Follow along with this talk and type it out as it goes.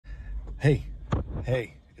Hey,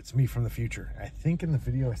 it's me from the future. I think in the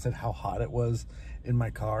video I said how hot it was in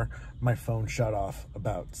my car. My phone shut off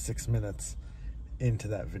about 6 minutes into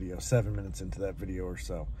that video, 7 minutes into that video or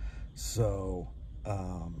so. So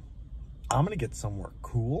I'm gonna get somewhere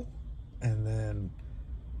cool and then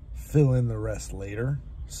fill in the rest later.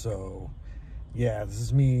 So yeah, this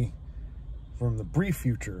is me from the brief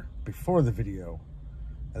future before the video,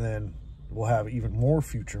 and then we'll have even more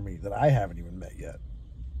future me that I haven't even met yet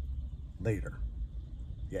later.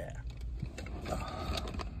 Yeah.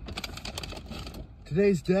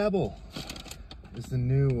 Today's dabble is the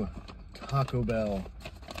new Taco Bell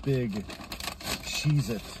big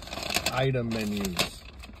Cheez-It item menus.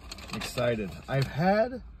 I'm excited. I've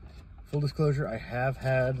had, full disclosure, I have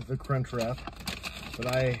had the Crunchwrap, but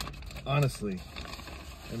I honestly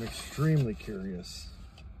am extremely curious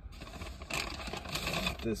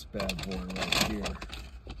about this bad boy right here.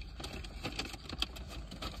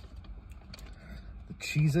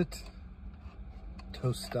 The Cheez-It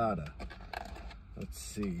Tostada. Let's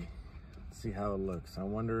see how it looks. I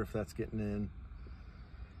wonder if that's getting in.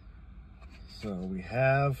 So we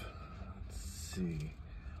have, let's see.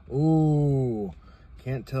 Ooh,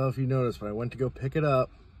 can't tell if you noticed, but I went to go pick it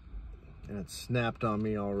up and it snapped on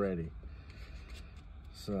me already.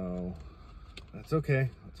 So that's okay,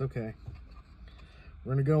 that's okay.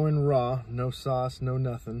 We're gonna go in raw, no sauce, no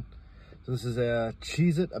nothing. So this is a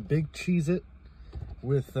Cheez-It, a big Cheez-It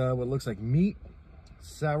with what looks like meat,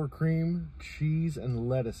 sour cream, cheese, and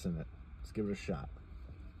lettuce in it. Let's give it a shot.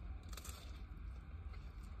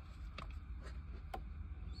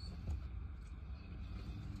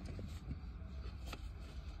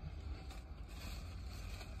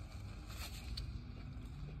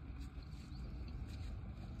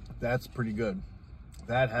 That's pretty good.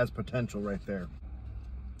 That has potential right there.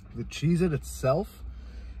 The Cheez-It itself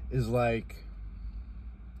is like,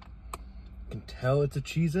 you can tell it's a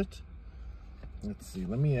Cheez-It. Let's see,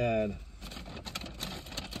 let me add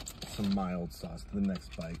some mild sauce to the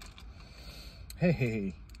next bite.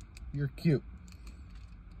 Hey, you're cute.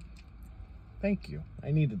 Thank you.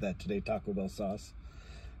 I needed that today, Taco Bell sauce.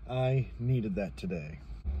 I needed that today.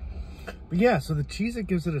 But yeah, so the Cheez-It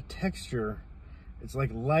gives it a texture. It's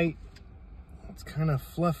like light, it's kind of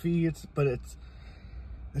fluffy, but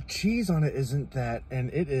the cheese on it isn't that,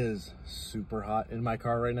 and it is super hot in my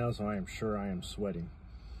car right now, so I am sure I am sweating.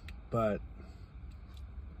 But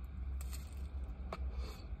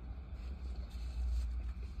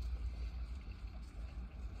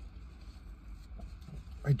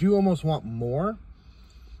I do almost want more.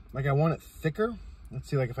 Like, I want it thicker. Let's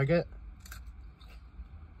see, like if I get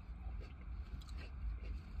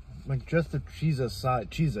like just the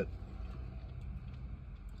Cheez-It,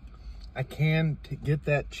 I can get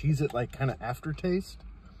that Cheez-It like kind of aftertaste,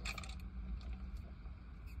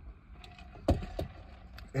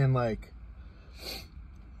 and like,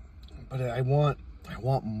 but I want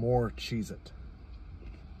more Cheez-It.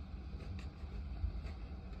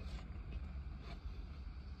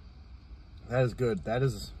 That is good.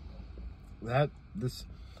 This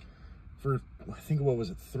for, I think, what was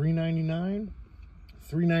it, $3.99?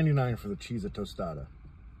 $3.99 for the Cheez-It Tostada.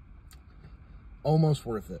 Almost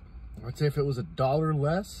worth it. I'd say if it was $1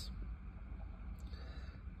 less,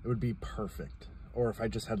 it would be perfect. Or if I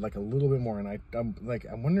just had like a little bit more, and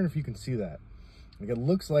I'm wondering if you can see that. Like, it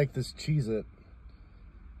looks like this Cheez-It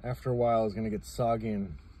after a while is gonna get soggy,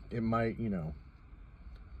 and it might, you know,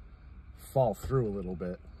 fall through a little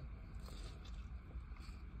bit.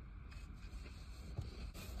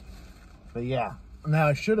 But yeah,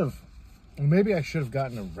 now maybe I should have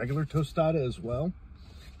gotten a regular tostada as well,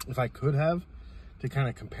 if I could have, to kind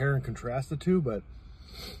of compare and contrast the two. But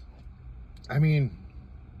I mean,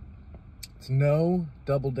 it's no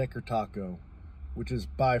double-decker taco, which is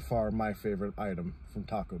by far my favorite item from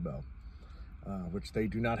Taco Bell, which they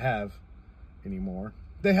do not have anymore.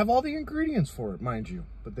 They have all the ingredients for it, mind you,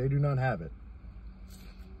 but they do not have it.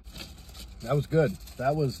 That was good.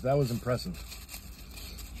 That was impressive.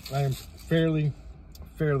 I am fairly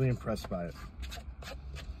impressed by it.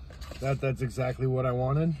 That's exactly what I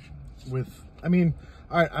wanted. With, I mean,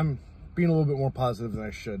 all right, I'm being a little bit more positive than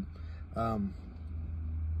I should.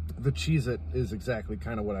 The Cheez-It is exactly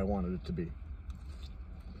kind of what I wanted it to be.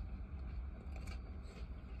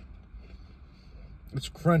 It's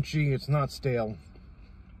crunchy, it's not stale.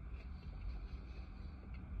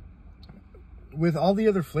 With all the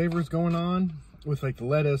other flavors going on, with like the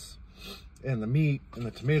lettuce and the meat and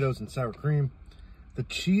the tomatoes and sour cream, the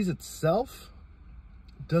cheese itself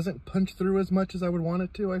doesn't punch through as much as I would want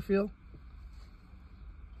it to, I feel.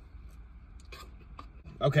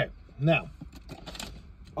 Okay, now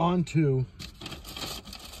on to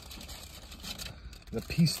the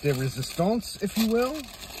piece de resistance, if you will,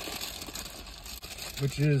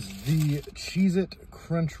 which is the Cheez-It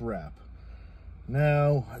Crunchwrap.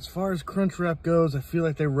 Now, as far as Crunchwrap goes, I feel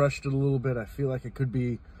like they rushed it a little bit. I feel like it could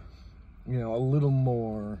be, you know, a little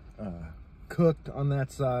more cooked on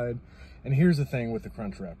that side. And here's the thing with the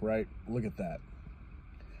Crunchwrap, right? Look at that.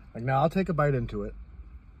 Like, now I'll take a bite into it.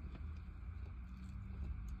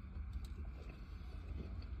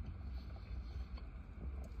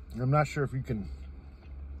 I'm not sure if you can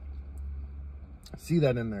see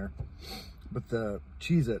that in there, but the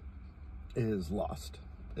Cheez-It is lost.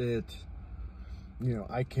 It, you know,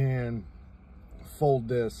 I can fold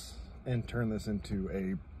this and turn this into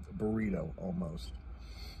a burrito almost.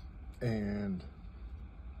 And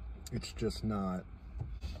it's just not,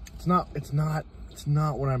 it's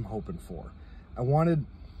not what I'm hoping for. I wanted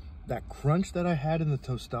that crunch that I had in the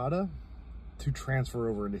tostada to transfer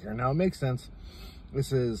over into here. Now it makes sense.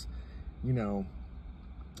 This is, you know,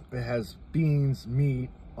 it has beans, meat,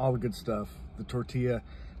 all the good stuff, the tortilla,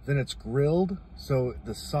 then it's grilled, so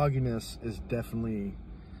the sogginess is definitely,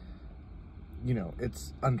 you know,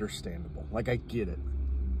 it's understandable. Like, I get it.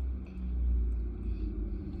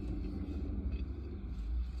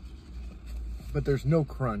 But there's no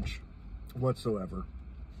crunch whatsoever.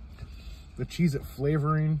 The Cheez-It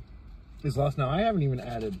flavoring is lost. Now, I haven't even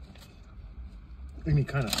added any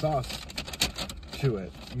kind of sauce to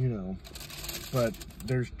it, you know, but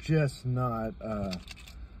there's just not,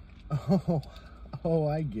 oh,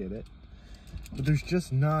 I get it. But there's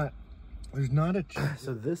just not, there's not a,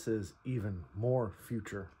 so this is even more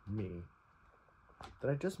future me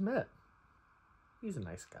that I just met. He's a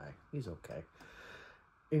nice guy. He's okay.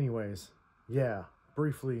 Anyways, yeah,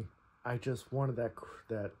 briefly, I just wanted that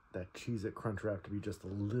Cheez-It Crunchwrap to be just a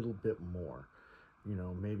little bit more, you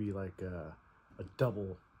know, maybe like a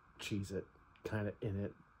double Cheez-It kind of in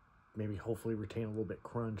it, maybe hopefully retain a little bit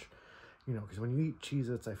crunch, you know, because when you eat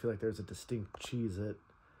Cheez-Its, I feel like there's a distinct Cheez-It,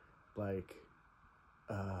 like,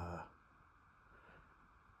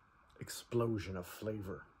 explosion of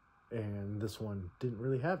flavor, and this one didn't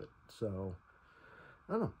really have it. So,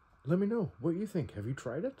 I don't know. Let me know what you think. Have you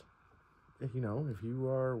tried it? If, you know, if you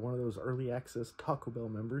are one of those early access Taco Bell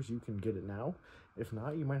members, you can get it now. If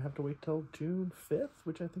not, you might have to wait till June 5th,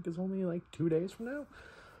 which I think is only like 2 days from now.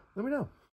 Let me know.